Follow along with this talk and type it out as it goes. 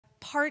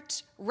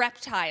part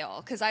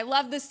reptile, because I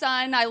love the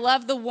sun, I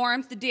love the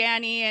warmth,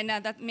 Danny, and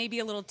that may be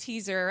a little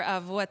teaser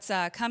of what's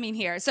coming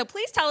here. So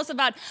please tell us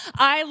about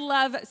I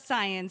Love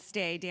Science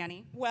Day,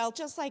 Danny. Well,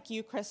 just like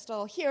you,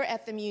 Crystal, here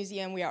at the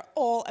museum, we are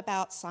all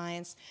about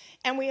science,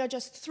 and we are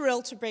just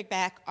thrilled to bring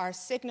back our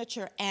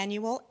signature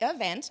annual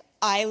event,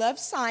 I Love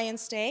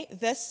Science Day,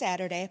 this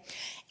Saturday.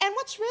 And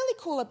what's really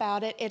cool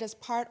about it, it is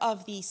part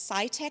of the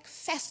SciTech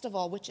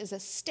Festival, which is a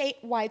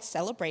statewide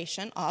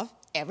celebration of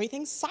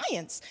everything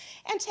science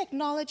and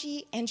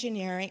technology,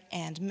 engineering,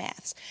 and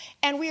maths.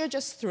 And we are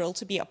just thrilled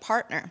to be a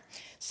partner.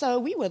 So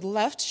we would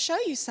love to show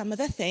you some of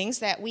the things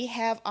that we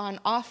have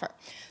on offer.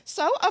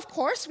 So, of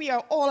course, we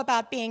are all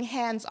about being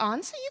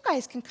hands-on, so you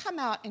guys can come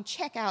out and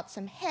check out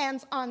some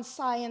hands-on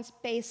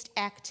science-based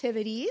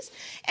activities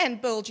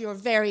and build your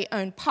very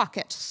own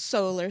pocket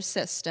solar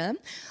system,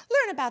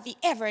 learn about the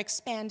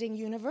ever-expanding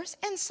universe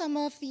and some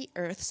of the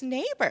Earth's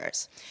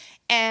neighbors.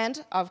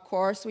 And, of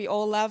course, we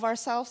all love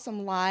ourselves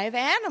some live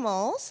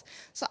animals.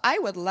 So I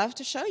would love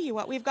to show you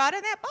what we've got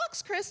in that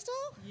box, Crystal.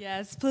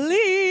 Yes,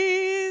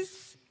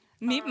 please.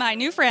 Meet my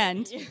new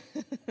friend.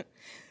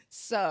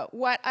 So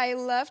what I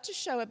love to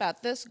show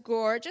about this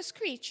gorgeous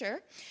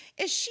creature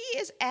is she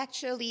is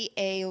actually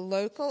a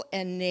local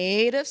and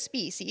native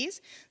species.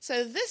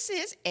 So this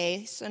is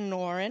a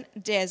Sonoran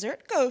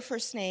desert gopher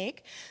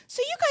snake.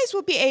 So you guys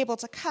will be able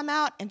to come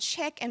out and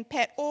check and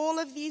pet all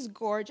of these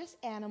gorgeous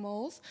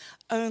animals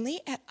only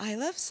at I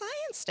Love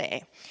Science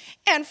Day.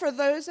 And for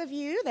those of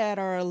you that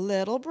are a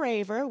little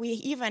braver, we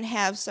even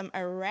have some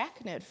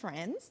arachnid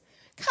friends.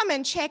 Come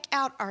and check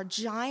out our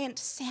giant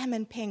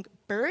salmon pink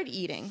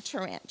bird-eating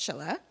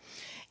tarantula.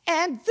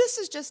 And this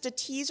is just a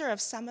teaser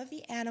of some of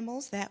the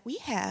animals that we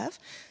have.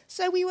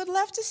 So we would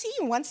love to see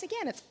you. Once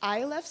again, it's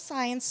I Love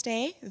Science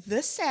Day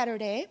this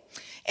Saturday.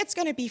 It's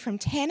going to be from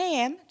 10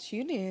 a.m.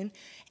 to noon.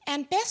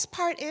 And best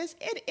part is,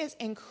 it is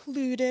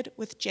included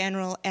with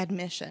general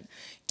admission.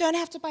 Don't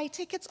have to buy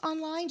tickets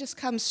online, just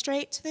come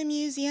straight to the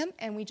museum,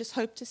 and we just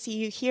hope to see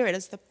you here. It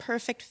is the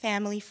perfect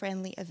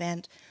family-friendly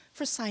event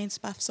for science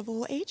buffs of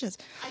all ages.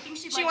 I think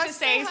she wants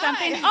to say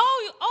something.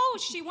 Oh,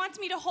 she wants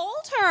me to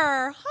hold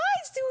her.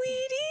 Hi,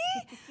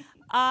 sweetie.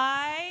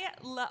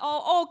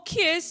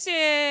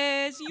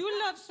 Kisses. You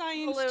love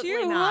science Absolutely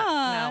too, not.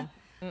 huh?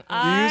 No.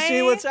 Do you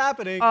see what's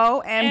happening?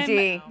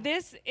 OMG.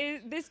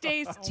 This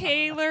day's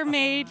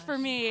tailor-made for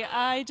me.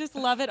 I just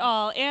love it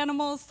all.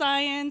 Animals,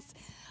 science,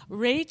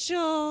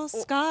 Rachel,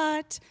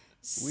 Scott.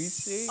 We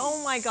see.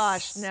 Oh my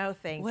gosh, no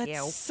thank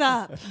you. What's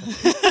up?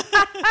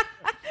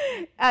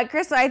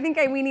 Crystal, I think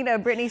we need a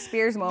Britney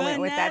Spears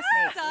moment with that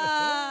snake.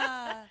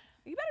 Vanessa.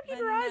 You better keep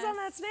your eyes on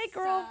that snake,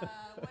 girl.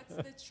 What's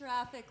the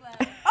traffic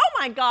like? Oh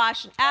my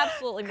gosh,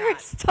 absolutely not.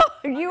 Crystal,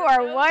 you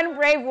are one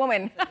brave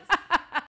woman.